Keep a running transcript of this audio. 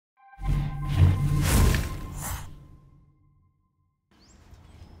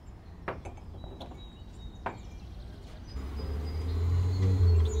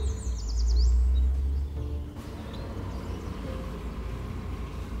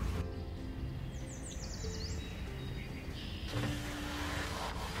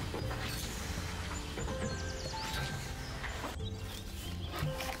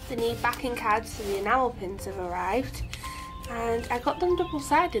The new backing cards for the enamel pins have arrived, and I got them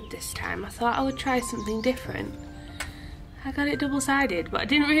double-sided this time. I thought I would try something different. I got it double-sided, but I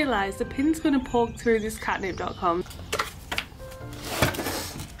didn't realise the pin's going to poke through this Katnipp.com.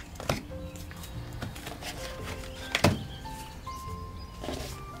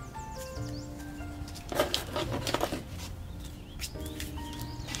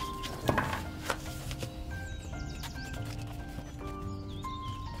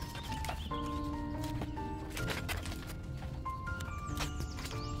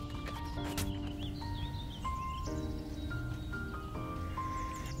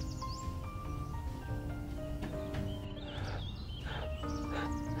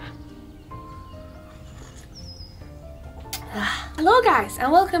 Hello guys,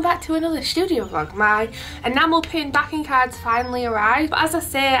 and welcome back to another studio vlog. My enamel pin backing cards finally arrived, but as I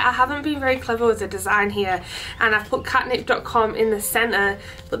say, I haven't been very clever with the design here, and I've put Katnipp.com in the centre,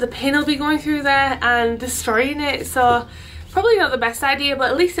 but the pin will be going through there and destroying it, so probably not the best idea, but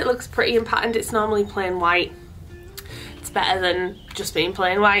at least it looks pretty and patterned. It's normally plain white. It's better than just being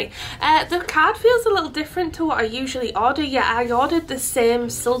plain white. The card feels a little different to what I usually order. Yeah, I ordered the same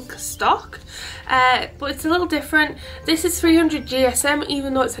silk stock, but it's a little different. This is 300 GSM,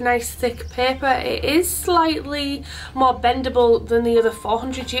 even though it's a nice thick paper. It is slightly more bendable than the other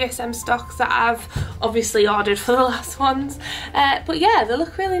 400 GSM stocks that I've obviously ordered for the last ones. But yeah, they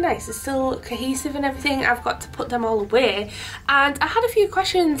look really nice. They're still cohesive and everything. I've got to put them all away. And I had a few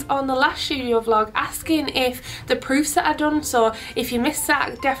questions on the last studio vlog asking if the proofs that I've done, so if you missed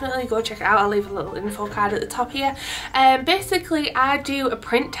that, definitely go check it out. I'll leave a little info card at the top here. Basically, I do a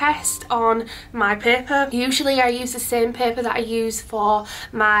print test on my paper. Usually I use the same paper that I use for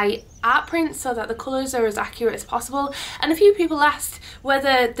my art prints so that the colours are as accurate as possible, and a few people asked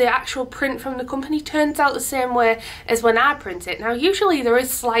whether the actual print from the company turns out the same way as when I print it. Now usually there is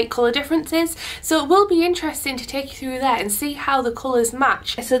slight colour differences, so it will be interesting to take you through that and see how the colours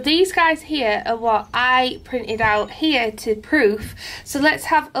match. So these guys here are what I printed out here to proof, so let's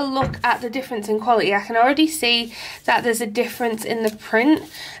have a look at the difference in quality. I can already see that there's a difference in the print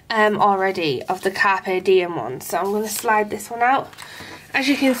already of the Carpe Diem one, so I'm going to slide this one out. As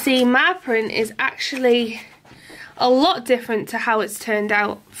you can see, my print is actually a lot different to how it's turned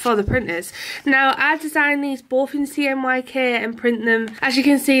out for the printers. Now, I designed these both in CMYK and print them. As you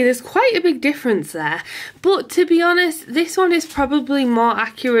can see, there's quite a big difference there. But to be honest, this one is probably more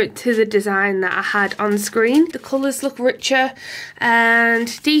accurate to the design that I had on screen. The colours look richer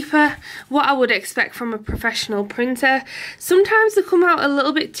and deeper, what I would expect from a professional printer. Sometimes they come out a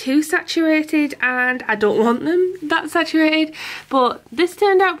little bit too saturated and I don't want them that saturated, but this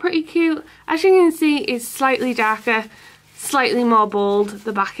turned out pretty cute. As you can see, it's slightly darker, slightly more bold,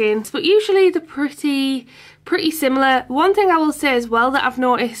 the backing, but usually they're pretty similar. One thing I will say as well that I've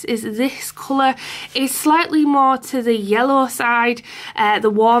noticed is this colour is slightly more to the yellow side, the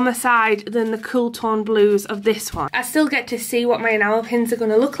warmer side, than the cool tone blues of this one. I still get to see what my enamel pins are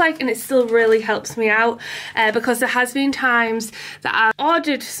going to look like, and it still really helps me out because there has been times that I've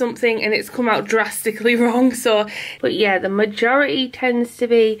ordered something and it's come out drastically wrong. So, but yeah, the majority tends to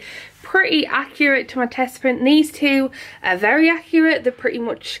be pretty accurate to my test print. These two are very accurate, they're pretty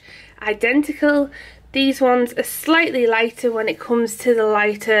much identical. These ones are slightly lighter when it comes to the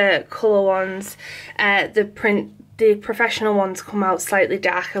lighter colour ones. The professional ones come out slightly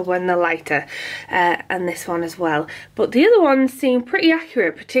darker when they're lighter, and this one as well. But the other ones seem pretty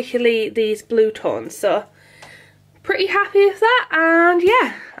accurate, particularly these blue tones. So pretty happy with that, and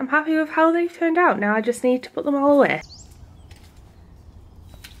yeah, I'm happy with how they've turned out. Now I just need to put them all away.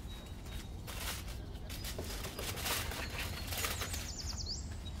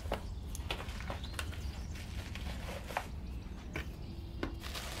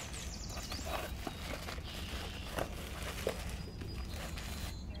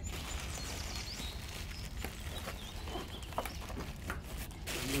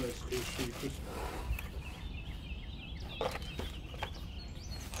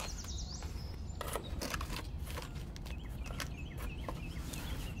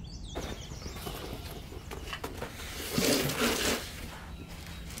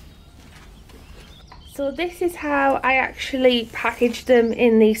 So this is how I actually packaged them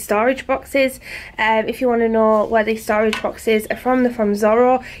in these storage boxes. If you want to know where these storage boxes are from, they're from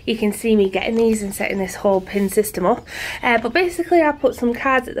Zorro. You can see me getting these and setting this whole pin system up. But basically I put some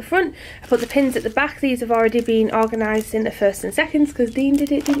cards at the front, I put the pins at the back. These have already been organised into first and seconds because Dean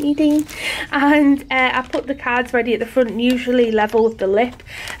did it, didn't you, Dean? And I put the cards ready at the front, usually level with the lip,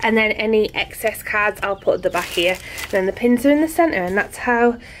 and then any excess cards I'll put at the back here. And then the pins are in the centre, and that's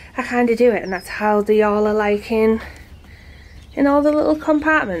how I kind of do it, and that's how they all are like in in all the little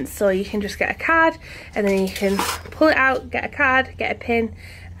compartments, so you can just get a card and then you can pull it out, get a card, get a pin,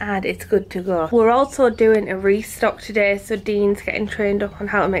 and it's good to go. We're also doing a restock today, so Dean's getting trained up on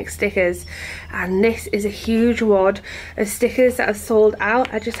how to make stickers, and this is a huge wad of stickers that have sold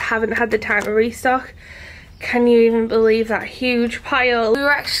out. I just haven't had the time to restock. Can you even believe that huge pile? We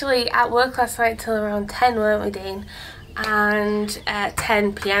were actually at work last night till around 10, weren't we, Dean? And at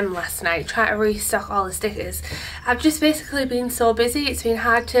 10 PM last night trying to restock all the stickers. I've just basically been so busy, it's been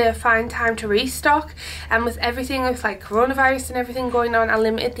hard to find time to restock, and with everything with like coronavirus and everything going on, I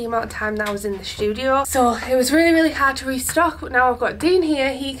limited the amount of time that I was in the studio, so it was really hard to restock. But now I've got Dean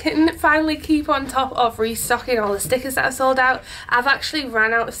here, he can finally keep on top of restocking all the stickers that are sold out. I've actually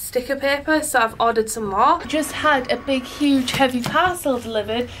ran out of sticker paper, so I've ordered some more. Just had a big huge heavy parcel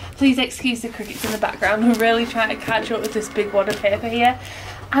delivered. Please excuse the crickets in the background, we're really trying to catch up with this big wad of paper here,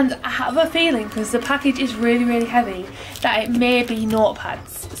 and I have a feeling, because the package is really heavy, that it may be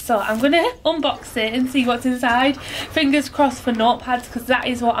notepads. So I'm gonna unbox it and see what's inside. Fingers crossed for notepads, because that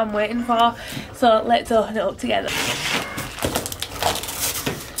is what I'm waiting for. So let's open it up together.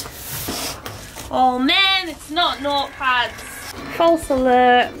 Oh man, it's not notepads. False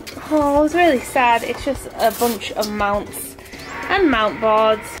alert. Oh, I was really sad. It's just a bunch of mounts and mount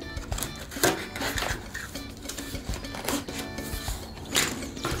boards.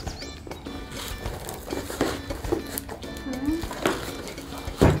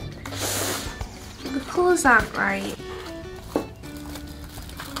 Colours aren't right.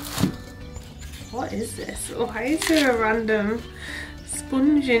 What is this? Why is there a random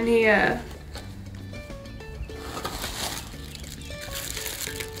sponge in here?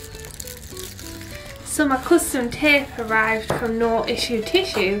 So my custom tape arrived from No Issue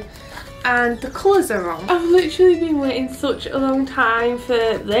Tissue and the colours are wrong. I've literally been waiting such a long time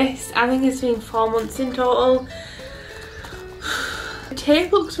for this. I think it's been 4 months in total. The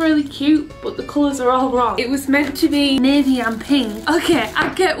tape looks really cute, but the colours are all wrong. It was meant to be navy and pink. Okay,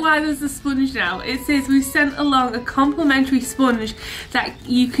 I get why there's a sponge now. It says we've sent along a complimentary sponge that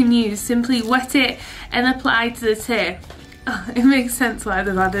you can use. Simply wet it and apply to the tape. Oh, it makes sense why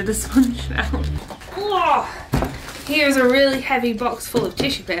they've added a sponge now. Oh, here's a really heavy box full of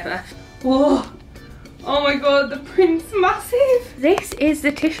tissue paper. Whoa. Oh my god, the print's massive. This is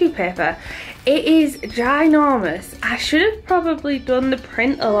the tissue paper. It is ginormous. I should have probably done the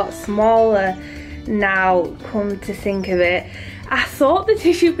print a lot smaller now, come to think of it. I thought the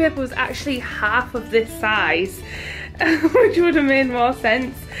tissue paper was actually half of this size, which would have made more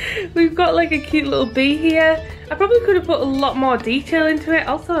sense. We've got like a cute little bee here. I probably could have put a lot more detail into it.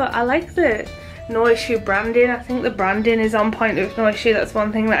 Also, I like the No Issue branding. I think the branding is on point with No Issue. That's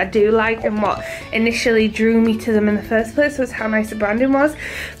one thing that I do like, and what initially drew me to them in the first place was how nice the branding was.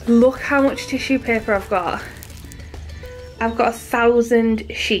 Look how much tissue paper I've got. I've got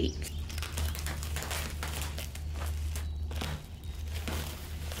 1,000 sheets.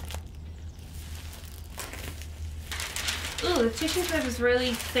 Ooh, the tissue paper is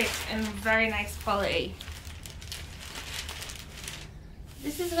really thick and very nice quality.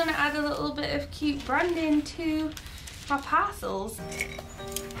 This is going to add a little bit of cute branding to my parcels.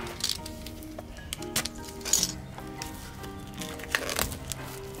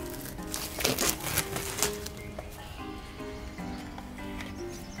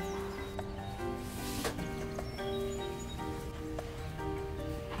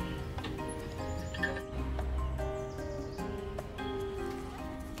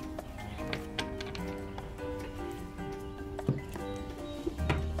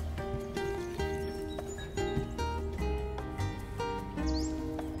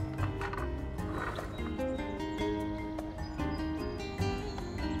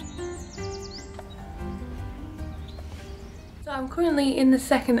 So I'm currently in the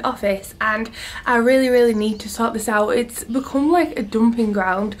second office and I really need to sort this out. It's become like a dumping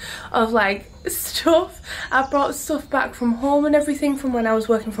ground of like stuff. I brought stuff back from home and everything from when I was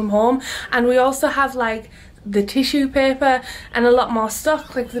working from home, and we also have like the tissue paper and a lot more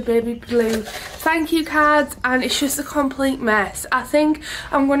stock, like the BABYBLUU thank you cards, and it's just a complete mess. I think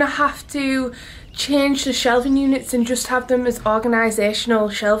I'm gonna have to change the shelving units and just have them as organisational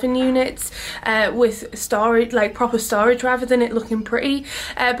shelving units with storage, like proper storage, rather than it looking pretty,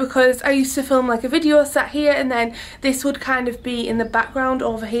 because I used to film like a video sat here and then this would kind of be in the background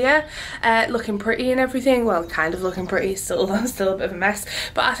over here looking pretty and everything. Well, kind of looking pretty, still a bit of a mess,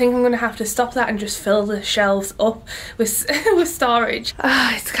 but I think I'm gonna have to stop that and just fill the shelves up with with storage.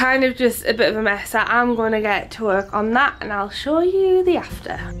 It's kind of just a bit of a mess. I'm gonna get to work on that and I'll show you the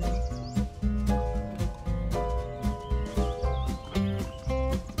after.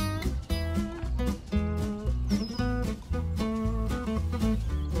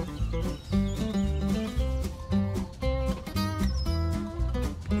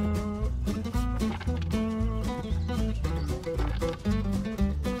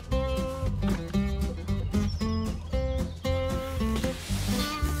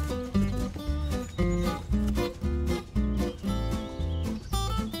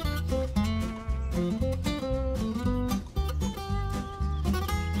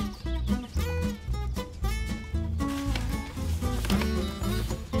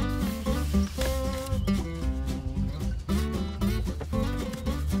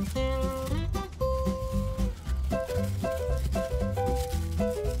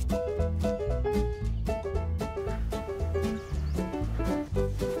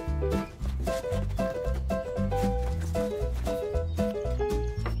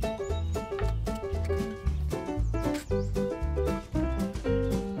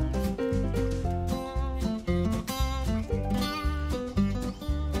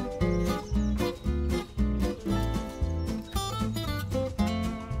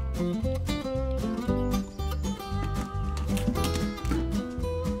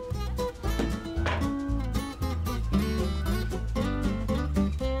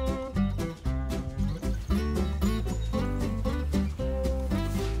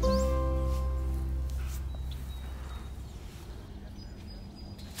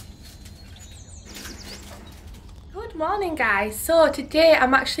 Morning guys, so today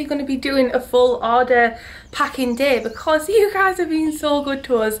I'm actually going to be doing a full order packing day because you guys have been so good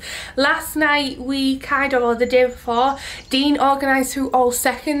to us. Last night we or the day before, Dean organised through all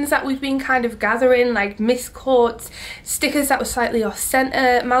seconds that we've been kind of gathering, like missed coats, stickers that were slightly off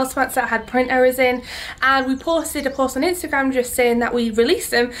centre, mouse mats that had print errors in, and we posted a post on Instagram just saying that we released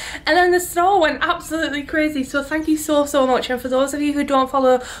them, and then the store went absolutely crazy. So thank you so much, and for those of you who don't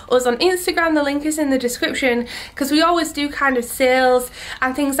follow us on Instagram, the link is in the description because we always do kind of sales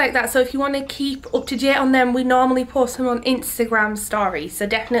and things like that, so if you want to keep up to date on them, we normally post them on Instagram stories, so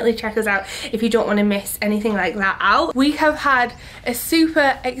definitely check us out if you don't want to miss anything like that out. We have had a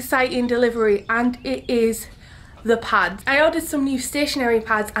super exciting delivery and it is the pads. I ordered some new stationery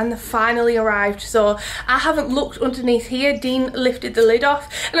pads and they finally arrived, so I haven't looked underneath here. Dean lifted the lid off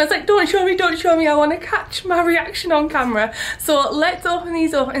and I was like, don't show me, I want to catch my reaction on camera. So let's open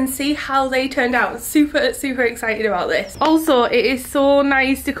these up and see how they turned out. Super excited about this. Also, it is so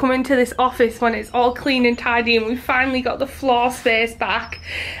nice to come into this office when it's all clean and tidy and we finally got the floor space back,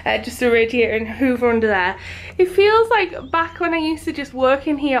 just a radiator and hoover under there. It feels like back when I used to just work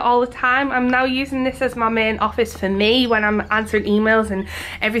in here all the time. I'm now using this as my main office for me when I'm answering emails and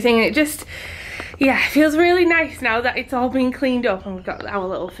everything, and it just, yeah, it feels really nice now that it's all been cleaned up and we've got our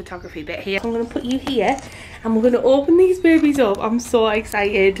little photography bit here. I'm going to put you here and we're going to open these babies up. I'm so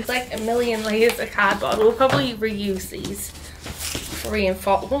excited. It's like a million layers of cardboard. We'll probably reuse these 3 and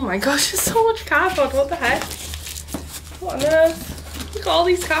 4. Oh my gosh, there's so much cardboard. What the heck? What on earth? Look at all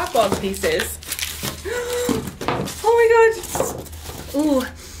these cardboard pieces. Oh my god. Ooh,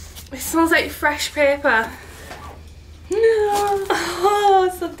 it smells like fresh paper.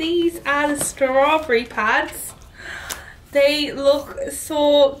 Oh, so these are the strawberry pads. They look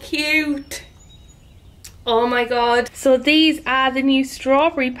so cute. Oh my god. So these are the new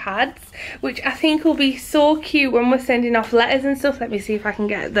strawberry pads, which I think will be so cute when we're sending off letters and stuff. Let me see if I can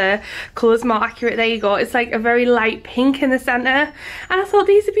get the colours more accurate. There you go. It's like a very light pink in the centre, and I thought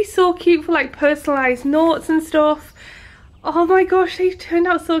these would be so cute for like personalised notes and stuff. Oh my gosh, they've turned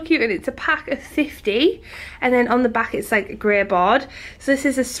out so cute, and it's a pack of 50, and then on the back it's like a grey board. So this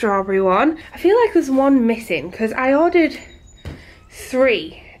is a strawberry one. I feel like there's one missing because I ordered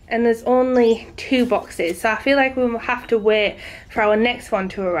 3 and there's only 2 boxes, so I feel like we'll have to wait for our next one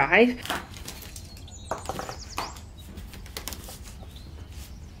to arrive.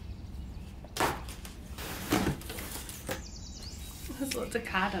 There's lots of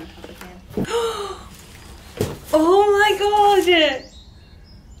card on top again. Oh my god!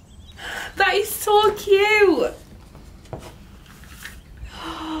 That is so cute!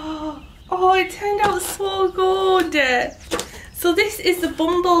 Oh, it turned out so good! So this is the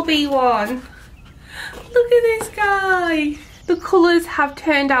Bumblebee one. Look at this guy! The colours have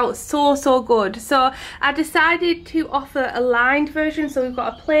turned out so good. So I decided to offer a lined version. So we've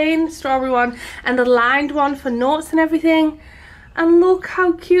got a plain strawberry one and a lined one for notes and everything. And look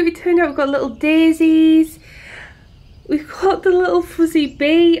how cute it turned out. We've got little daisies. We've got the little fuzzy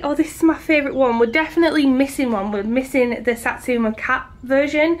bee. Oh, this is my favourite one. We're definitely missing one. We're missing the Satsuma cat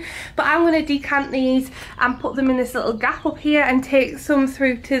version. But I'm going to decant these and put them in this little gap up here and take some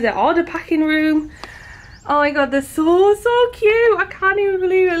through to the order packing room. Oh my god, they're so cute. I can't even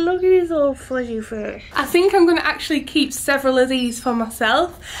believe it. Look at his little fuzzy face. I think I'm going to actually keep several of these for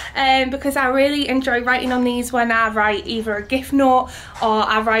myself because I really enjoy writing on these when I write either a gift note or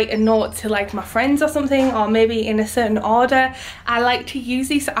I write a note to like my friends or something, or maybe in a certain order. I like to use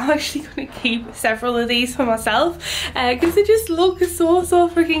these, so I'm actually going to keep several of these for myself because they just look so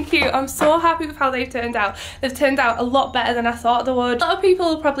freaking cute. I'm so happy with how they've turned out. They've turned out a lot better than I thought they would. A lot of people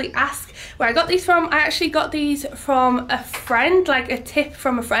will probably ask where I got these from. I actually got these from a friend, like a tip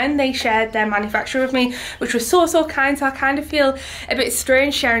from a friend. They shared their manufacturer with me, which was so kind, so I kind of feel a bit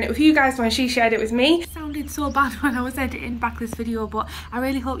strange sharing it with you guys when she shared it with me. It sounded so bad when I was editing back this video, but I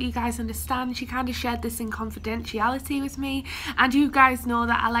really hope you guys understand. She kind of shared this in confidentiality with me, and you guys know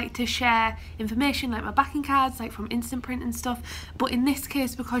that I like to share information like my backing cards, like from Instant Print and stuff, but in this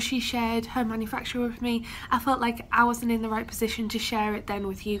case, because she shared her manufacturer with me, I felt like I wasn't in the right position to share it then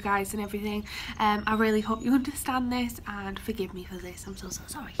with you guys and everything. I really hope you understand this and forgive me for this. I'm so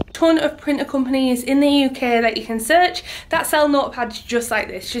sorry. Ton of printer companies in the UK that you can search that sell notepads just like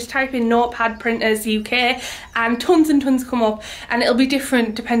this. Just type in notepad printers UK and tons come up, and it'll be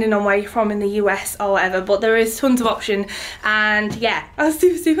different depending on where you're from in the US or whatever, but there is tons of option. And yeah, I was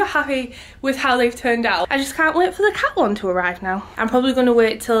super happy with how they've turned out. I just can't wait for the cat one to arrive now. I'm probably going to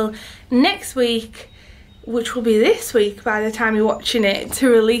wait till next week, which will be this week by the time you're watching it, to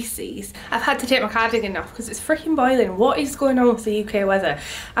release these. I've had to take my cardigan off because it's freaking boiling. What is going on with the UK weather?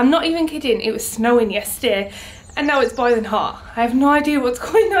 I'm not even kidding, it was snowing yesterday and now it's boiling hot. I have no idea what's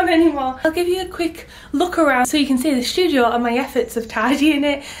going on anymore. I'll give you a quick look around so you can see the studio and my efforts of tidying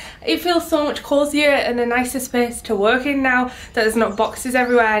it. It feels so much cozier and a nicer space to work in now that there's not boxes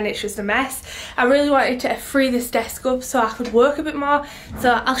everywhere and it's just a mess. I really wanted to free this desk up so I could work a bit more.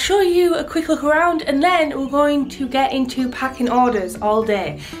 So I'll show you a quick look around and then we're going to get into packing orders all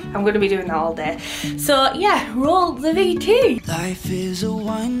day. I'm going to be doing that all day. So yeah, roll the VT. Life is a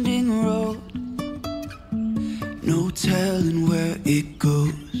winding road, no telling where it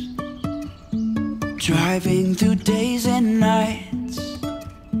goes. Driving through days and nights,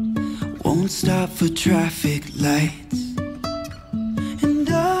 won't stop for traffic lights. And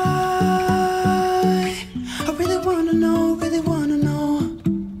I really wanna know,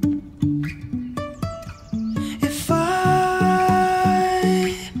 if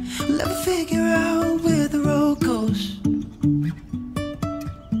I will ever figure out where the road goes.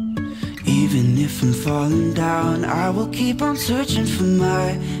 Even if I'm falling down, I will keep on searching for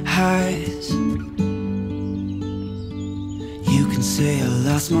my highs. You can say I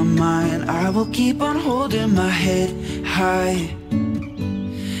lost my mind, I will keep on holding my head high,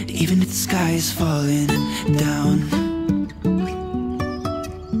 even if the sky is falling down.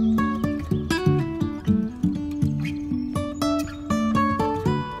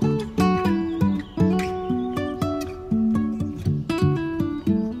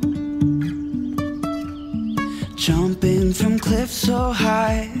 Jumping from cliffs so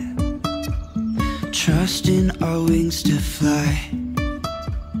high, trusting our wings to fly.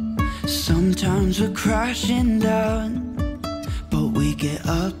 Sometimes we're crashing down, but we get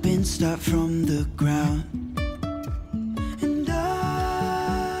up and start from the ground. And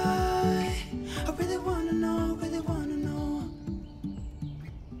I really wanna know,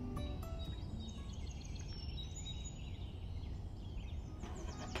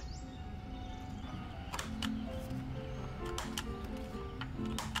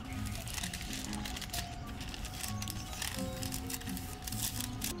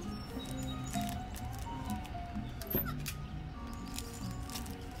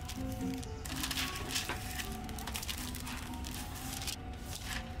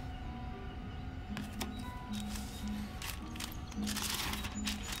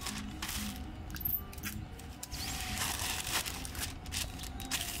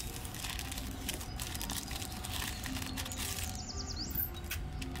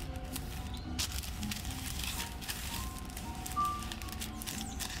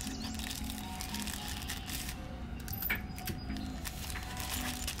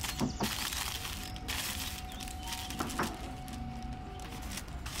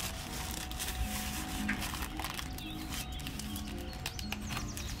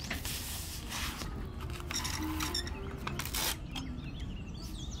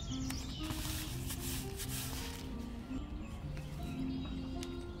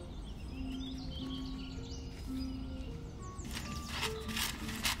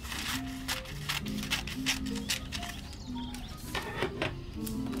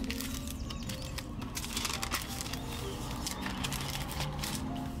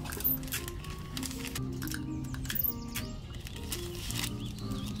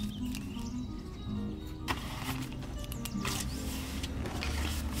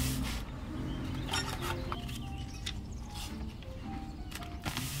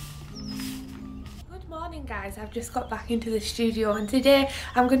 Morning guys, I've just got back into the studio and today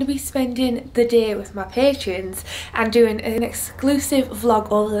I'm going to be spending the day with my patrons and doing an exclusive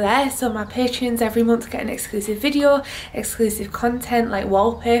vlog over there. So my patrons every month get an exclusive video, exclusive content like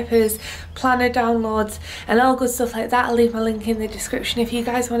wallpapers, planner downloads and all good stuff like that. I'll leave my link in the description if you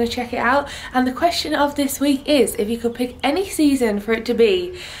guys want to check it out. And the question of this week is, if you could pick any season for it to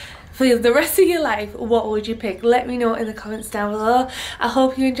be for the rest of your life, what would you pick? Let me know in the comments down below. I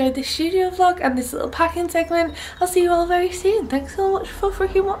hope you enjoyed this studio vlog and this little packing segment. I'll see you all very soon. Thanks so much for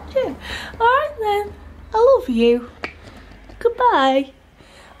freaking watching. Alright then, I love you. Goodbye.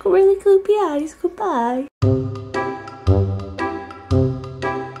 Got really goopy eyes. Goodbye.